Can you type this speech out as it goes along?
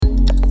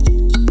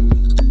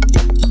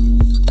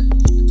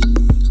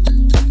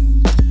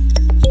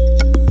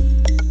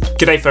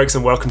G'day folks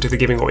and welcome to the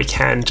Giving What We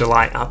Can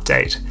July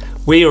update.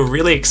 We are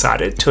really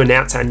excited to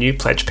announce our new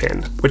pledge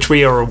pin, which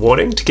we are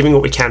awarding to Giving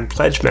What We Can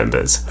pledge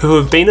members who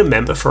have been a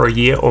member for a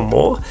year or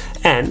more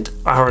and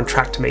are on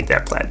track to meet their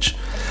pledge.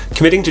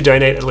 Committing to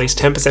donate at least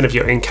 10% of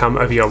your income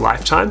over your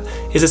lifetime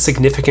is a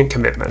significant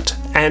commitment,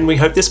 and we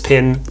hope this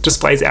pin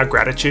displays our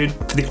gratitude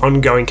for the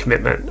ongoing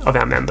commitment of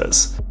our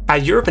members. Our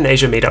Europe and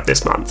Asia meetup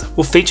this month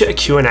will feature a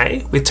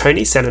Q&A with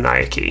Tony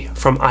Senanayake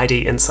from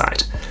ID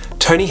Insight.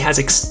 Tony has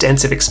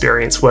extensive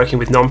experience working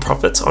with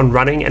nonprofits on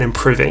running and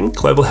improving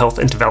global health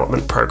and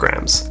development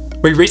programs.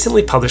 We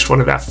recently published one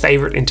of our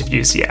favourite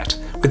interviews yet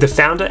with the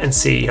founder and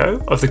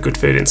CEO of the Good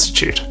Food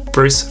Institute,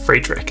 Bruce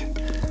Friedrich.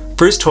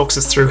 Bruce talks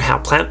us through how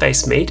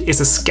plant-based meat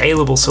is a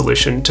scalable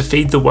solution to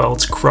feed the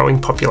world's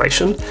growing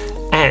population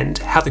and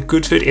how the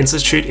Good Food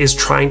Institute is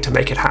trying to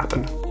make it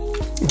happen.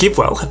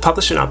 GiveWell have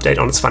published an update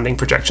on its funding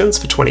projections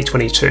for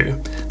 2022.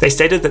 They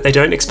stated that they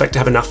don't expect to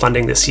have enough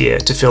funding this year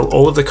to fill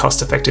all of the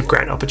cost-effective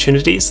grant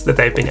opportunities that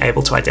they've been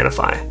able to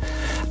identify.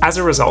 As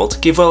a result,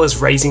 GiveWell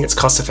is raising its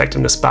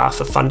cost-effectiveness bar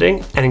for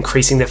funding and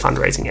increasing their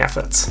fundraising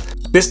efforts.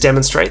 This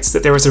demonstrates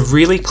that there is a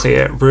really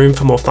clear room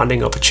for more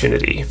funding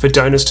opportunity for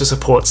donors to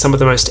support some of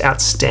the most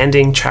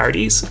outstanding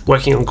charities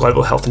working on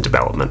global health and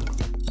development.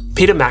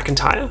 Peter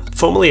McIntyre,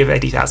 formerly of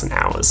 80,000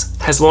 Hours,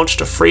 has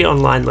launched a free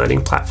online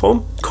learning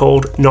platform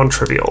called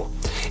Non-Trivial.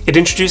 It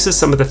introduces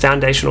some of the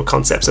foundational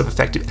concepts of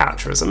effective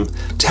altruism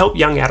to help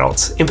young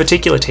adults, in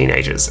particular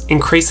teenagers,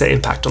 increase their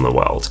impact on the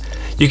world.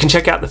 You can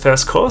check out the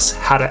first course,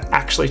 How to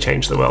Actually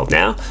Change the World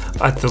Now,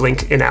 at the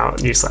link in our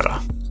newsletter.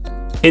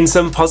 In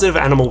some positive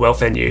animal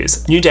welfare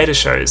news, new data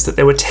shows that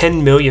there were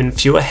 10 million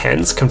fewer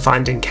hens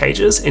confined in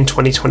cages in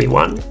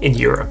 2021 in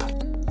Europe.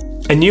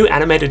 A new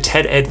animated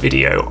TED-Ed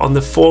video on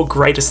the 4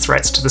 greatest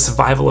threats to the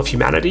survival of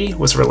humanity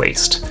was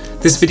released.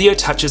 This video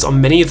touches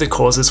on many of the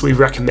causes we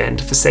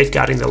recommend for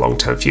safeguarding the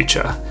long-term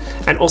future,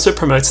 and also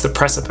promotes The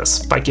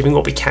Precipice by Giving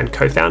What We Can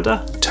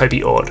co-founder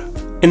Toby Ord.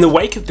 In the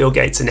wake of Bill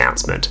Gates'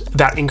 announcement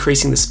about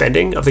increasing the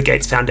spending of the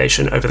Gates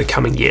Foundation over the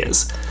coming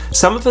years,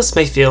 some of us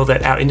may feel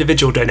that our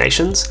individual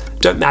donations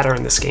don't matter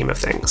in the scheme of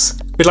things.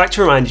 We'd like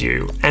to remind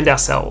you and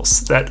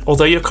ourselves that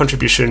although your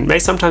contribution may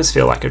sometimes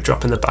feel like a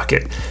drop in the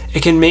bucket,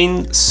 it can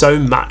mean so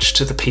much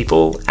to the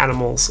people,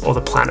 animals, or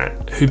the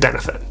planet who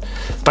benefit.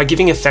 By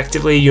giving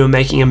effectively, you're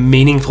making a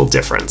meaningful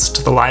difference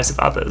to the lives of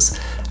others,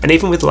 and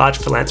even with large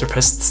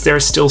philanthropists, there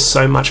is still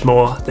so much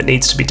more that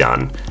needs to be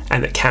done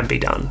and that can be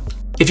done.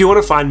 If you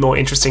want to find more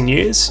interesting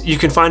news, you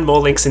can find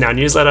more links in our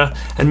newsletter,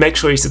 and make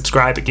sure you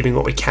subscribe at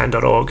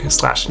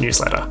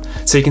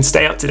givingwhatwecan.org/newsletter so you can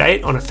stay up to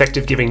date on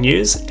effective giving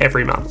news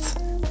every month.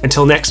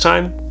 Until next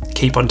time,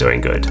 keep on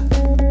doing good.